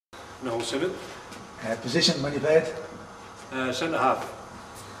Noel Synnott. Position when you played? Centre half.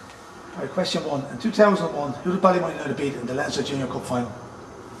 Right, question 1. In 2001, who did Ballymoney United beat in the Leinster Junior Cup final?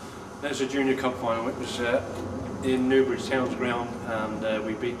 Leinster Junior Cup final. It was in Newbridge Town's ground, and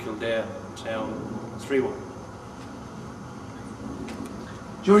we beat Kildare Town 3-1.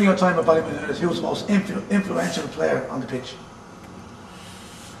 During your time at Ballymoney United, who was the most influential player on the pitch?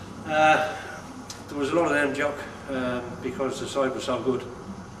 There was a lot of them, Jock, because the side was so good.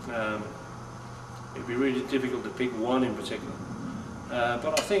 It'd be really difficult to pick one in particular.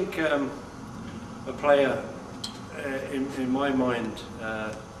 But I think a player, in my mind,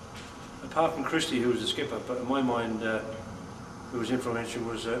 apart from Christie, who was the skipper, but in my mind, who was influential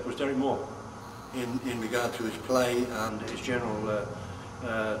was Derek Moore, in regard to his play and his general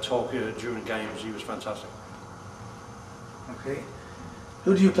talk during games. He was fantastic. Okay.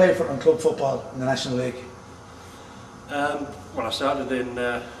 Who do you play for in club football in the National League? Well, I started in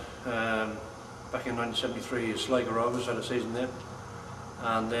back in 1973 as Sligo Rovers, had a season there,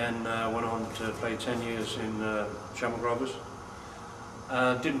 and then went on to play 10 years in Shamrock Rovers.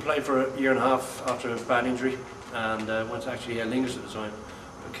 Didn't play for a year and a half after a bad injury, and went to actually Lingers at the time,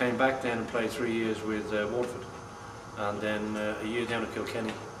 but came back then and played 3 years with Waterford, and then a year down at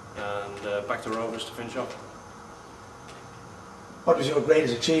Kilkenny, and back to Rovers to finish off. What was your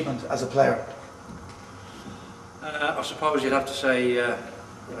greatest achievement as a player? I suppose you'd have to say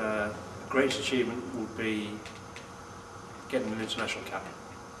the greatest achievement would be getting an international cap.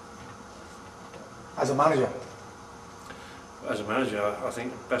 As a manager? As a manager, I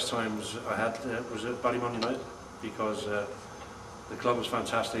think the best times I had was at Ballymoney United, because the club was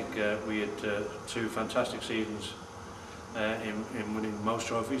fantastic. We had 2 fantastic seasons in winning most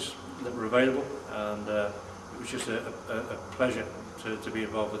trophies that were available, and it was just a pleasure to be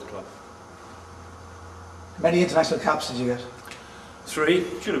involved with the club. How many international caps did you get? 3,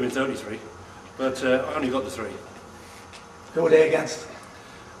 should have been 33, but I only got the 3. Who were they against?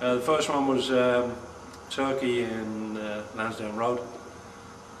 The first one was Turkey in Lansdowne Road.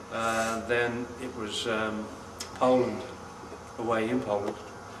 Then it was Poland away in Poland,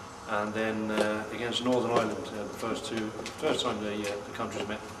 and then against Northern Ireland, the first time the countries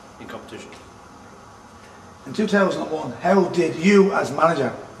met in competition. In 2001, how did you, as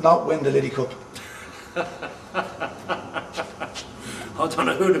manager, not win the Liddy Cup? I don't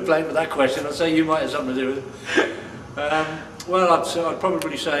know who to blame for that question. I'd say you might have something to do with it. Well, I'd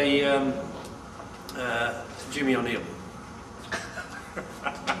probably say Jimmy O'Neill.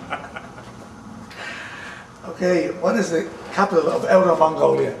 Okay, what is the capital of Outer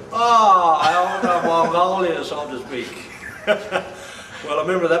Mongolia? Outer Mongolia, so to speak. Well, I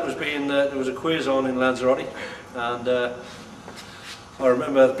remember that was being, there was a quiz on in Lanzarote, and I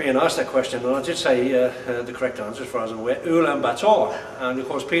remember being asked that question, and I did say the correct answer, as far as I'm aware, Ulaanbaatar. And of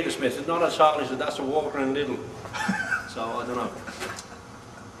course Peter Smith said, not at all, he said, that's a Walker and Little. So I don't know.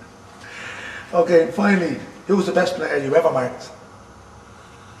 Okay, and finally, who was the best player you ever marked?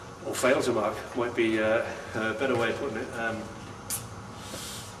 Or failed to mark, might be a better way of putting it. I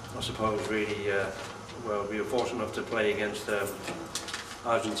suppose really, well, we were fortunate enough to play against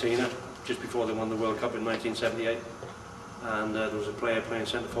Argentina just before they won the World Cup in 1978. And there was a player playing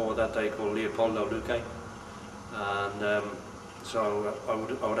centre forward that day called Leopoldo Luque, and so I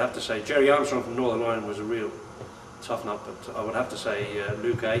would have to say Jerry Armstrong from Northern Ireland was a real tough nut, but I would have to say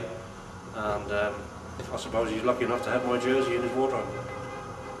Luque, and I suppose he's lucky enough to have my jersey in his wardrobe.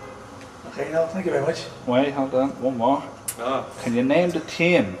 Okay, no, thank you very much. Wait, hold on, one more. Can you name the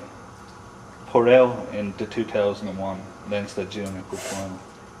team put out in the 2001 Leinster Junior Cup final?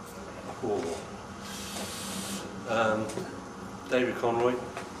 David Conroy,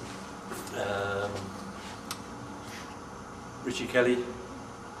 Richie Kelly,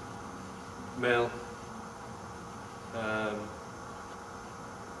 Mel,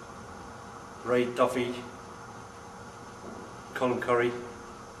 Ray Duffy, Colin Curry,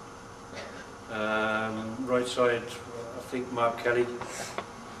 right side I think Mark Kelly,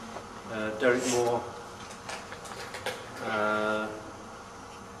 Derek Moore,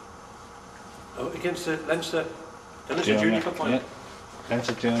 against the Leinster Junior Cup final? Yeah.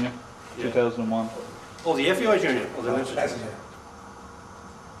 Leinster Junior, yeah. 2001. Oh, the FEI Junior? Or the Leinster Junior?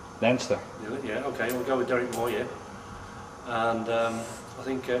 Leinster. Yeah, okay, we'll go with Derek Moore, yeah. And I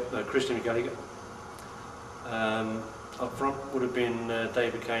think Christian McGallagher. Up front would have been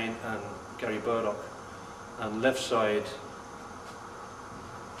David Kane and Gary Burdock. And left side,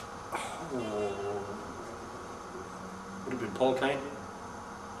 would have been Paul Kane.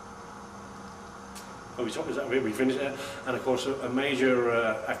 Oh, is that where we finished there? And of course, a major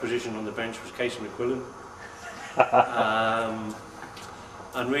acquisition on the bench was Casey McQuillan.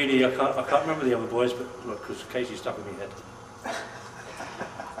 And really, I can't remember the other boys, but look, because Casey's stuck in my head.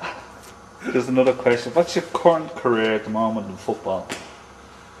 There's another question. What's your current career at the moment in football?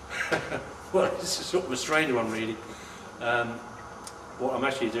 Well, it's a sort of a strange one, really. What I'm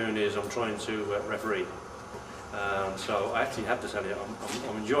actually doing is I'm trying to referee. So I actually have to tell you,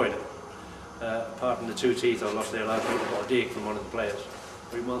 I'm enjoying it. Apart from the 2 teeth I lost there last week, I got a dig from one of the players.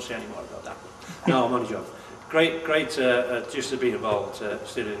 We won't say any more about that. No, I'm only joking. Great, just to be involved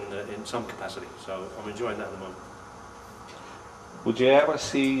still in some capacity. So I'm enjoying that at the moment. Would you ever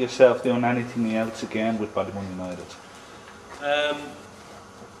see yourself doing anything else again with Ballymun United?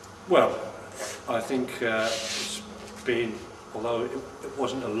 Well, I think it's been, although it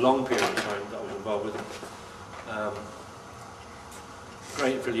wasn't a long period of time that I was involved with them,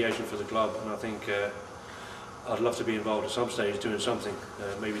 great affiliation for the club, and I think I'd love to be involved at some stage doing something,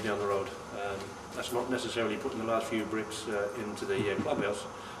 maybe down the road. That's not necessarily putting the last few bricks into the clubhouse,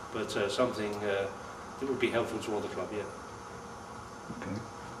 but something that would be helpful to all the club, yeah. Okay.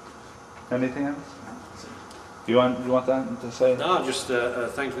 Anything else? You want that to say? No, just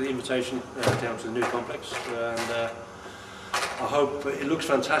thanks for the invitation down to the new complex, and I hope it looks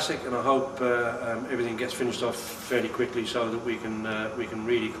fantastic, and I hope everything gets finished off fairly quickly so that we can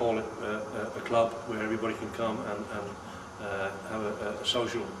really call it a club where everybody can come and have a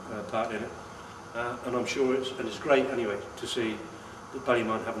social part in it. And I'm sure it's great anyway to see the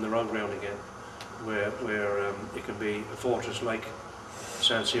Ballymun having their own ground again, where it can be a fortress like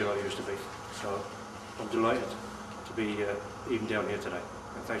San Siro used to be. So I'm delighted to be even down here today.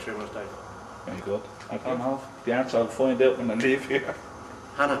 And thanks very much, Dave. Very good. I don't know the answer. I'll find out when I leave here.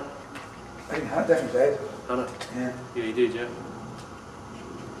 Hannah. I think Hannah definitely played. Hannah. Yeah. Yeah, he did, yeah.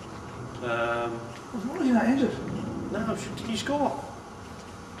 Was he not injured? No, did he score?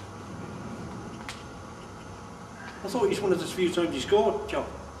 I thought he's one of the few times he scored, John.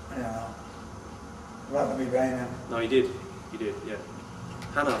 I don't know. Right with me brain now. No, he did. He did, yeah.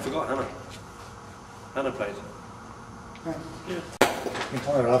 Hannah, I forgot Hannah. Hannah played. Yeah. Yeah. You can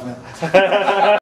turn it off now.